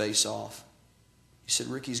Ricky's face off. He said,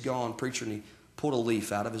 "Ricky's gone, preacher," and he pulled a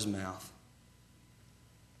leaf out of his mouth.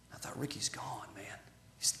 I thought, Ricky's gone, man.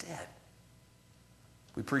 He's dead.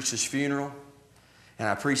 We preached his funeral, and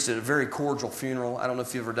I preached at a very cordial funeral. I don't know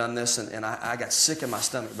if you've ever done this, and I got sick in my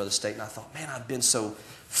stomach, Brother State, and I thought, man, I've been so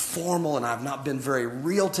formal, and I've not been very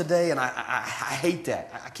real today, and I hate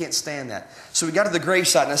that. I can't stand that. So we got to the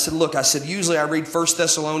gravesite, and I said, "Look," I said, "usually I read 1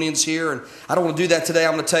 Thessalonians here, and I don't want to do that today.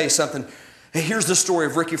 I'm going to tell you something. Hey, here's the story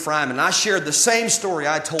of Ricky Fryman." And I shared the same story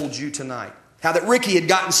I told you tonight. How that Ricky had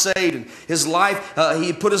gotten saved and his life, he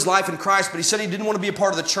had put his life in Christ, but he said he didn't want to be a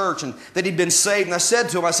part of the church and that he'd been saved. And I said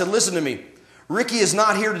to him, I said, "Listen to me. Ricky is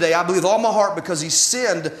not here today, I believe with all my heart, because he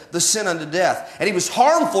sinned the sin unto death. And he was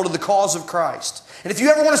harmful to the cause of Christ. And if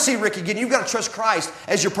you ever want to see Ricky again, you've got to trust Christ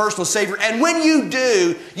as your personal Savior. And when you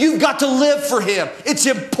do, you've got to live for Him. It's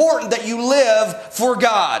important that you live for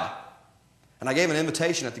God." And I gave an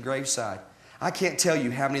invitation at the graveside. I can't tell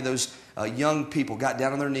you how many of those young people got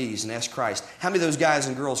down on their knees and asked Christ. How many of those guys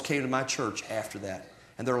and girls came to my church after that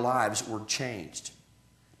and their lives were changed?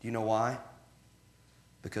 Do you know why?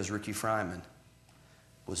 Because Ricky Fryman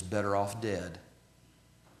was better off dead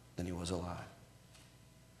than he was alive.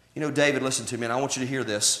 You know, David, listen to me, and I want you to hear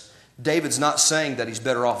this. David's not saying that he's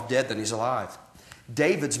better off dead than he's alive.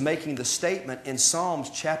 David's making the statement in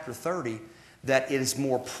Psalms chapter 30 that it is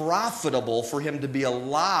more profitable for him to be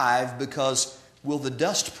alive because will the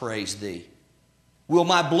dust praise thee? Will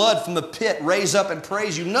my blood from the pit raise up and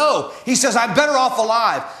praise you? No. He says, I'm better off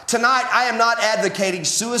alive. Tonight, I am not advocating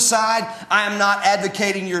suicide. I am not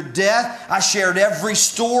advocating your death. I shared every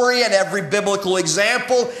story and every biblical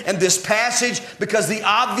example in this passage because the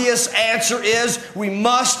obvious answer is we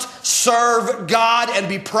must serve God and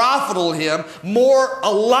be profitable in Him more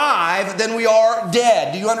alive than we are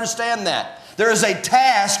dead. Do you understand that? There is a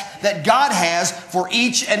task that God has for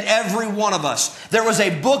each and every one of us. There was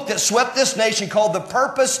a book that swept this nation called The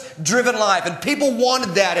Purpose-Driven Life. And people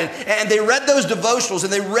wanted that. And they read those devotionals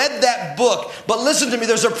and they read that book. But listen to me,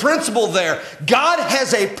 there's a principle there. God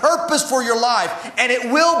has a purpose for your life. And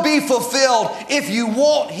it will be fulfilled. If you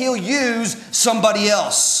won't, He'll use somebody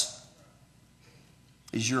else.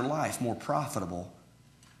 Is your life more profitable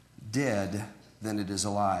dead than it is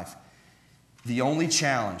alive? The only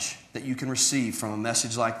challenge that you can receive from a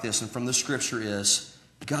message like this and from the Scripture is,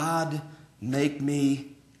 God, make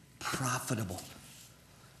me profitable.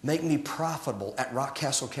 Make me profitable at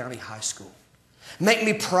Rockcastle County High School. Make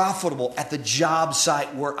me profitable at the job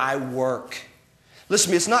site where I work. Listen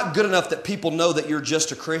to me, it's not good enough that people know that you're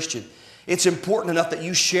just a Christian. It's important enough that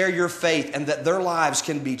you share your faith and that their lives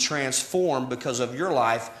can be transformed because of your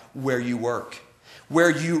life where you work, where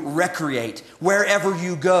you recreate, wherever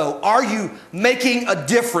you go. Are you making a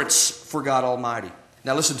difference for God Almighty?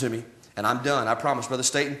 Now listen to me, and I'm done. I promise Brother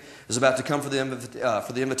Staten is about to come for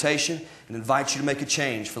the invitation and invite you to make a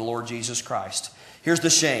change for the Lord Jesus Christ. Here's the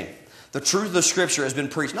shame. The truth of the Scripture has been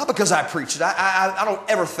preached, not because I preached it. I don't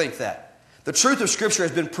ever think that. The truth of Scripture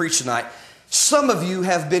has been preached tonight. Some of you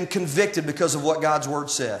have been convicted because of what God's Word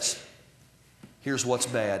says. Here's what's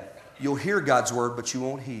bad. You'll hear God's Word, but you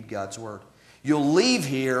won't heed God's Word. You'll leave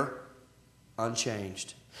here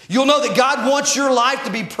unchanged. You'll know that God wants your life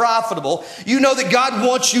to be profitable. You know that God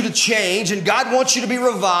wants you to change, and God wants you to be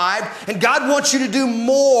revived, and God wants you to do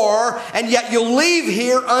more, and yet you'll leave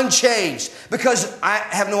here unchanged because I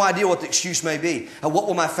have no idea what the excuse may be. What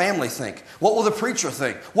will my family think? What will the preacher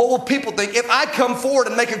think? What will people think if I come forward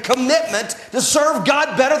and make a commitment to serve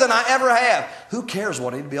God better than I ever have? Who cares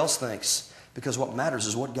what anybody else thinks? Because what matters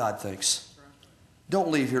is what God thinks. Don't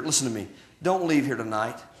leave here. Listen to me. Don't leave here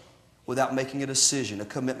tonight without making a decision, a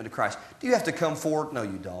commitment to Christ. Do you have to come forward? No,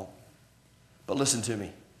 you don't. But listen to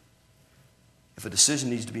me. If a decision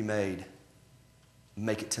needs to be made,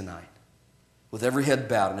 make it tonight. With every head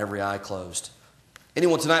bowed and every eye closed.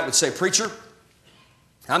 Anyone tonight would say, Preacher,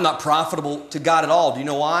 I'm not profitable to God at all. Do you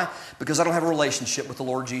know why? Because I don't have a relationship with the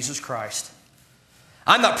Lord Jesus Christ.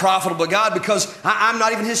 I'm not profitable to God because I'm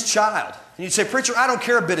not even His child. And you'd say, preacher, I don't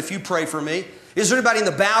care a bit if you pray for me. Is there anybody in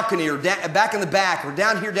the balcony or back in the back or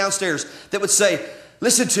down here downstairs that would say,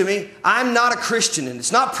 listen to me, I'm not a Christian and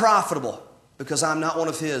it's not profitable because I'm not one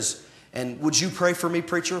of His. And would you pray for me,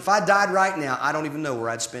 preacher? If I died right now, I don't even know where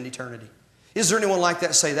I'd spend eternity. Is there anyone like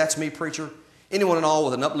that say, that's me, preacher? Anyone at all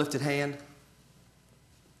with an uplifted hand?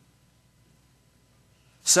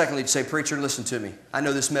 Secondly, to say, preacher, listen to me. I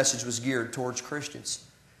know this message was geared towards Christians.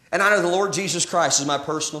 And I know the Lord Jesus Christ is my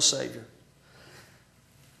personal Savior.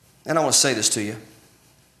 And I want to say this to you.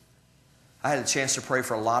 I had a chance to pray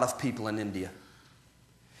for a lot of people in India.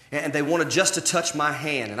 And they wanted just to touch my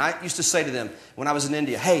hand. And I used to say to them when I was in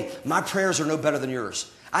India, hey, my prayers are no better than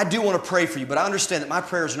yours. I do want to pray for you, but I understand that my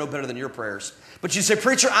prayers are no better than your prayers. But you say,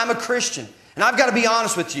 preacher, I'm a Christian. And I've got to be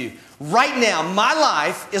honest with you. Right now, my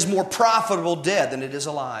life is more profitable dead than it is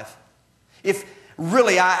alive. If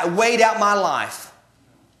really I weighed out my life,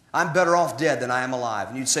 I'm better off dead than I am alive.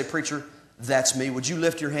 And you'd say, preacher, that's me. Would you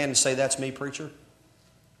lift your hand and say, that's me, preacher?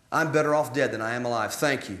 I'm better off dead than I am alive.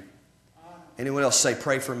 Thank you. Anyone else say,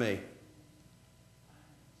 pray for me?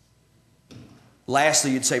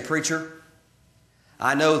 Lastly, you'd say, preacher,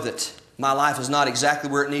 I know that my life is not exactly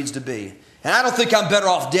where it needs to be. And I don't think I'm better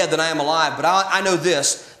off dead than I am alive, but I know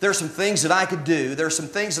this. There are some things that I could do. There are some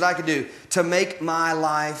things that I could do to make my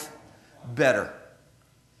life better.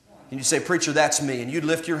 And you'd say, preacher, that's me. And you'd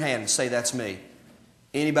lift your hand and say, that's me.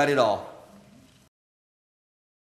 Anybody at all?